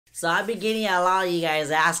So I've been getting a lot of you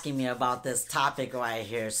guys asking me about this topic right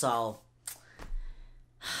here, so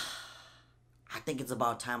I think it's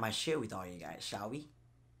about time I share with all you guys, shall we?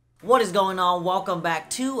 What is going on? Welcome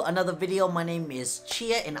back to another video. My name is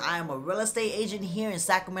Chia and I am a real estate agent here in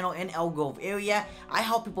Sacramento and Elk Grove area. I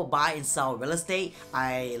help people buy and sell real estate.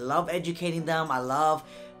 I love educating them. I love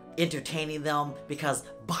entertaining them because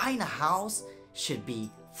buying a house should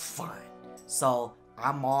be fun. So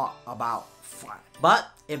I'm all about fun. But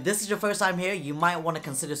if this is your first time here, you might want to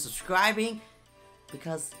consider subscribing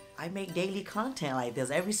because I make daily content like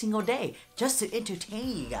this every single day just to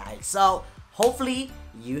entertain you guys. So hopefully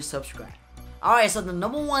you subscribe. Alright, so the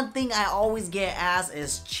number one thing I always get asked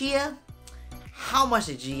is, Chia, how much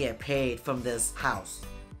did you get paid from this house?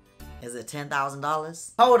 Is it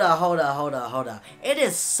 $10,000? Hold up. It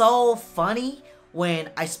is so funny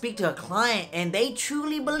when I speak to a client and they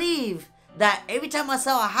truly believe that every time I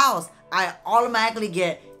sell a house, I automatically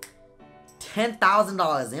get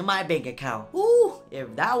 $10,000 in my bank account. Ooh,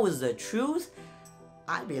 if that was the truth,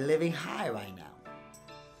 I'd be living high right now.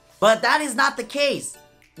 But that is not the case.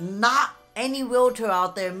 Not any realtor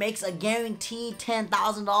out there makes a guaranteed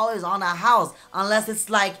 $10,000 on a house unless it's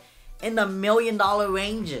like in the $1 million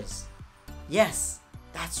ranges. Yes,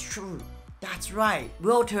 that's true. That's right.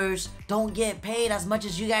 Realtors don't get paid as much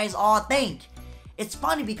as you guys all think. It's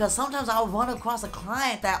funny because sometimes I'll run across a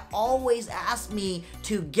client that always asks me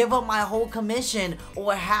to give up my whole commission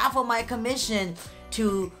or half of my commission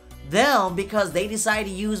to them because they decide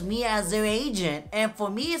to use me as their agent. And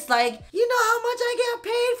for me, it's like, you know how much I get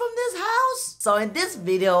paid from this house? So in this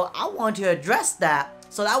video, I want to address that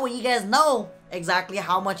so that way you guys know exactly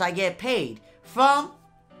how much I get paid from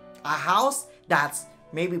a house that's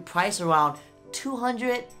maybe priced around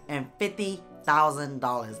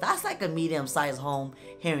 $250,000. That's like a medium-sized home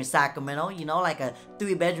here in Sacramento, you know, like a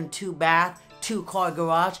 3-bedroom, 2-bath, 2-car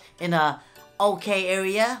garage in a okay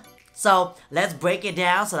area. So let's break it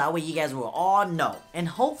down so that way you guys will all know. And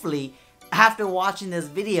hopefully, after watching this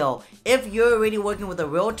video, if you're already working with a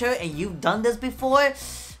realtor and you've done this before,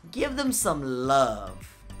 give them some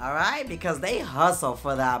love, alright? Because they hustle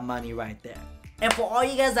for that money right there. And for all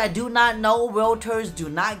you guys that do not know, realtors do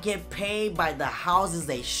not get paid by the houses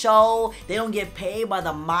they show. They don't get paid by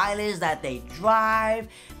the mileage that they drive.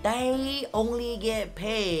 They only get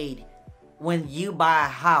paid when you buy a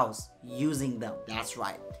house using them. That's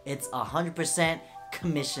right. It's 100%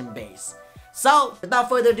 commission based. So without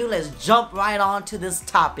further ado, let's jump right on to this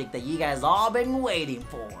topic that you guys all been waiting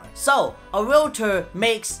for. So a realtor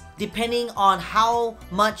makes, depending on how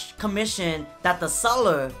much commission that the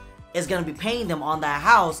seller is going to be paying them on that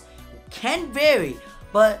house, can vary,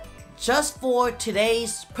 but just for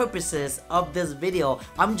today's purposes of this video,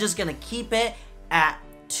 I'm just going to keep it at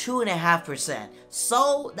 2.5%,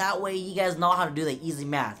 so that way you guys know how to do the easy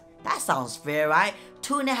math. That sounds fair, right?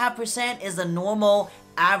 2.5% is the normal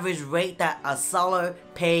average rate that a seller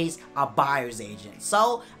pays a buyer's agent.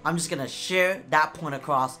 So I'm just going to share that point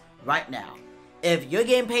across right now. If you're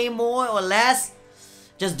getting paid more or less,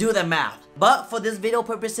 just do the math. But for this video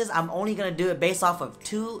purposes, I'm only gonna do it based off of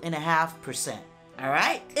 2.5%.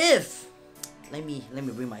 Alright? If let me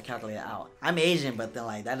bring my calculator out. I'm Asian, but then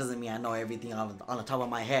like that doesn't mean I know everything on the top of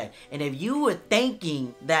my head. And if you were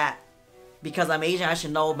thinking that because I'm Asian I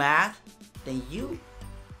should know math, then you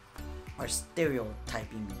are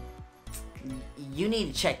stereotyping me. You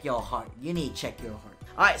need to check your heart. You need to check your heart.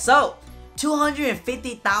 Alright, so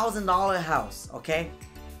 $250,000 house, okay?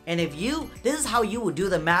 And if this is how you would do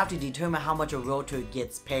the math to determine how much a realtor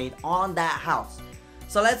gets paid on that house.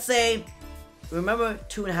 So let's say, remember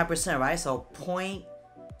 2.5%, right? So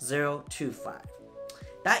 0.025.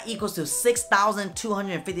 That equals to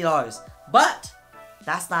 $6,250. But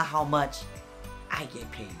that's not how much I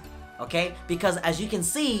get paid, okay? Because as you can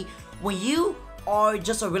see, when you are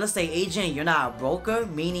just a real estate agent, you're not a broker,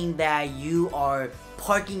 meaning that you are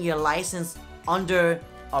parking your license under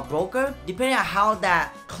a broker. Depending on how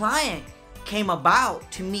that client came about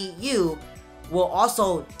to meet you will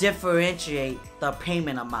also differentiate the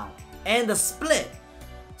payment amount and the split.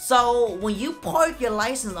 So when you park your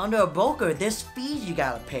license under a broker, there's fees you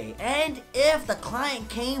gotta pay. And if the client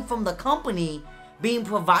came from the company, being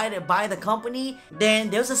provided by the company, then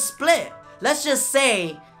there's a split. Let's just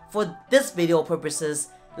say, for this video purposes,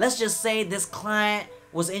 let's just say this client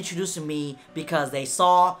was introduced to me because they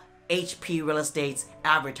saw HP Real Estate's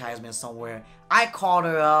advertisement somewhere. I called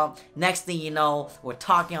her up. Next thing you know, we're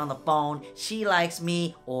talking on the phone. She likes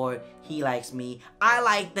me or he likes me. I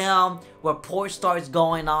like them. Rapport starts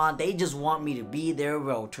going on. They just want me to be their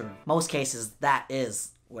realtor. Most cases, that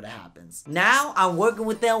is what happens. Now, I'm working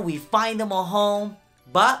with them. We find them a home.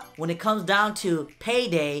 But when it comes down to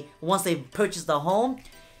payday, once they purchase the home,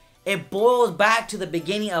 it boils back to the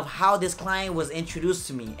beginning of how this client was introduced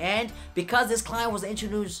to me. And because this client was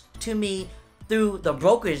introduced to me through the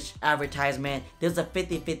brokerage advertisement, there's a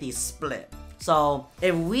 50-50 split. So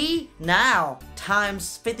if we now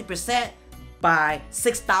times 50% by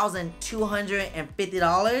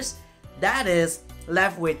 $6,250, that is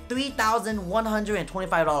left with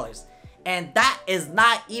 $3,125. And that is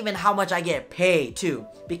not even how much I get paid too,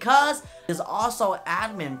 because there's also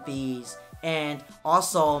admin fees. And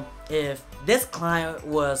also, if this client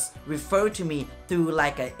was referred to me through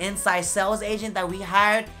like an inside sales agent that we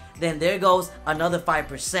hired, then there goes another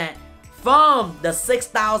 5% from the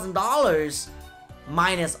 $6,000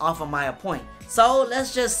 minus off of my appointment. So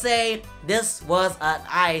let's just say this was an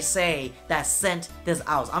ISA that sent this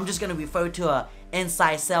out. I'm just gonna refer to a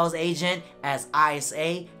inside sales agent as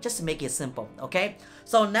ISA just to make it simple, okay?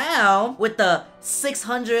 So now with the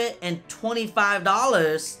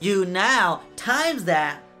 $625, you now times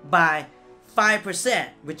that by 5%,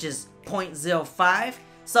 which is 0.05.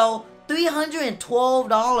 So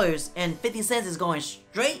 $312.50 is going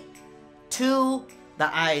straight to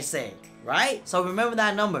the ISA, right? So remember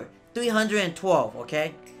that number, 312,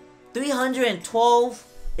 okay? 312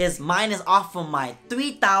 is minus off from my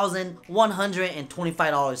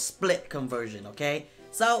 $3,125 split conversion, okay?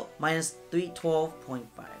 So minus 312.5.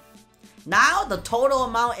 Now the total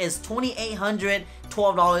amount is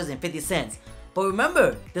 $2,812.50. But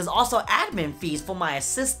remember, there's also admin fees for my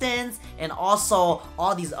assistants and also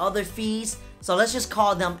all these other fees. So let's just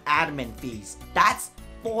call them admin fees. That's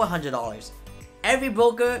 $400. Every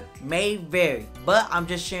broker may vary, but I'm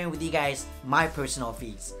just sharing with you guys my personal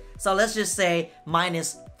fees. So let's just say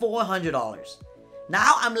minus $400.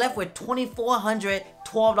 Now I'm left with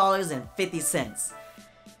 $2,412.50.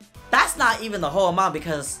 That's not even the whole amount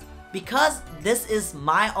because this is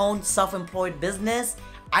my own self-employed business.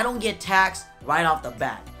 I don't get taxed right off the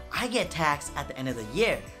bat. I get taxed at the end of the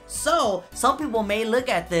year. So some people may look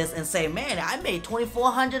at this and say, man, I made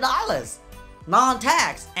 $2,400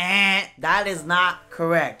 non-tax. And that is not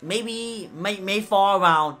correct. Maybe may fall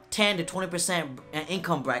around 10 to 20%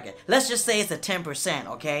 income bracket. Let's just say it's a 10%,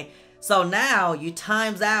 okay? So now you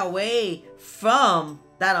times that away from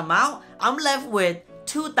that amount, I'm left with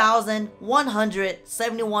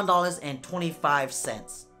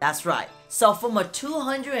 $2,171.25. That's right. So from a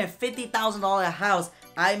 $250,000 house,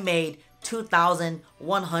 I made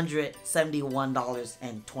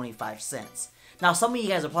 $2,171.25. Now some of you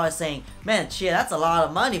guys are probably saying, man, Chia, that's a lot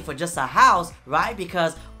of money for just a house, right?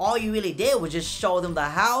 Because all you really did was just show them the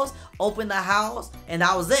house, open the house, and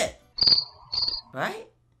that was it. Right?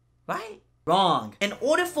 Right? Wrong. In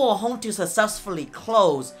order for a home to successfully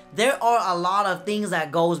close, there are a lot of things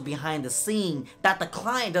that goes behind the scene that the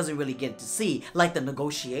client doesn't really get to see, like the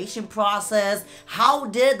negotiation process. How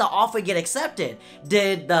did the offer get accepted?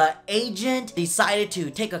 Did the agent decided to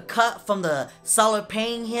take a cut from the seller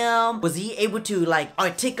paying him? Was he able to like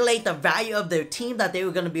articulate the value of their team that they were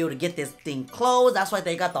going to be able to get this thing closed? That's why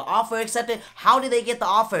they got the offer accepted. How did they get the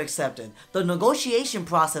offer accepted? The negotiation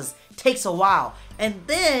process takes a while. And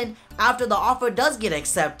then after the offer does get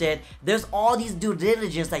accepted, there's all these due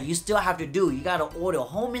diligence that you still have to do. You gotta order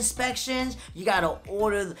home inspections, you gotta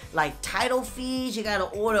order like title fees, you gotta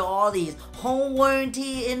order all these home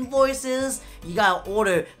warranty invoices, you gotta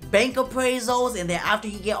order bank appraisals, and then after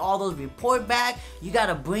you get all those report back, you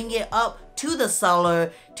gotta bring it up to the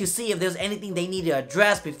seller to see if there's anything they need to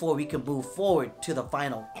address before we can move forward to the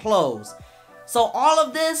final close. So all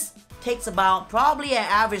of this takes about probably an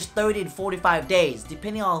average 30 to 45 days,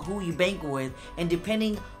 depending on who you bank with and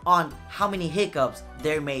depending on how many hiccups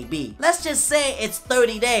there may be. Let's just say it's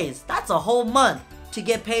 30 days. That's a whole month to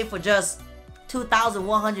get paid for just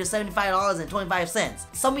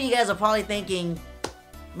 $2,175.25. Some of you guys are probably thinking,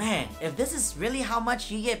 man, if this is really how much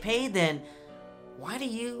you get paid, then why do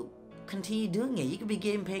you continue doing it? You could be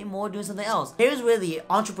getting paid more doing something else. Here's where the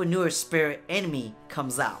entrepreneur spirit in me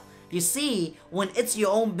comes out. You see, when it's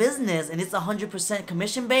your own business and it's 100%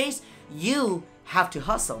 commission based, you have to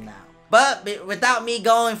hustle now. But without me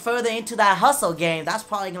going further into that hustle game, that's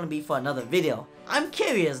probably going to be for another video. I'm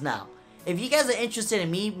curious now. If you guys are interested in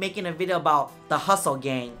me making a video about the hustle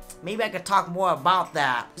game, maybe I could talk more about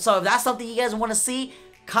that. So if that's something you guys want to see,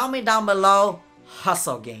 comment down below,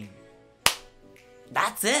 hustle game.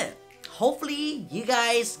 That's it. Hopefully you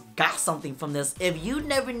guys got something from this. If you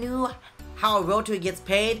never knew how a realtor gets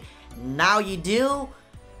paid, now you do.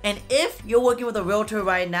 And if you're working with a realtor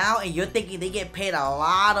right now and you're thinking they get paid a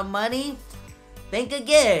lot of money, think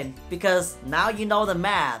again, because now you know the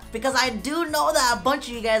math. Because I do know that a bunch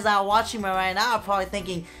of you guys that are watching me right now are probably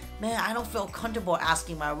thinking, man, I don't feel comfortable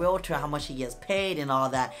asking my realtor how much he gets paid and all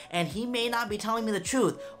that, and he may not be telling me the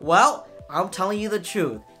truth. Well, I'm telling you the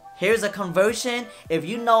truth. Here's a conversion. If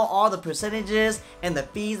you know all the percentages and the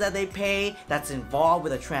fees that they pay that's involved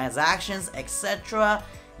with the transactions, etc.,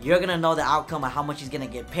 you're gonna know the outcome of how much he's gonna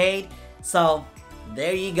get paid. So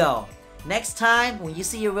there you go. Next time when you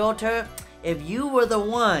see your realtor, if you were the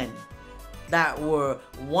one that were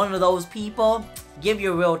one of those people, give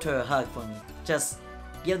your realtor a hug for me. Just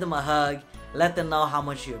give them a hug. Let them know how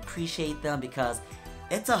much you appreciate them, because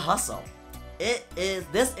it's a hustle.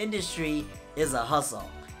 This industry is a hustle.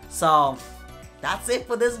 So that's it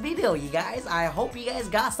for this video, you guys. I hope you guys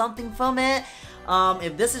got something from it.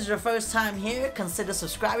 If this is your first time here, consider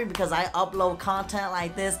subscribing, because I upload content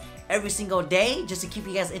like this every single day just to keep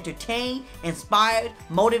you guys entertained, inspired,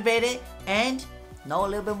 motivated, and know a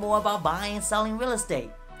little bit more about buying and selling real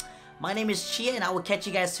estate. My name is Chia, and I will catch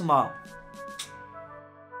you guys tomorrow.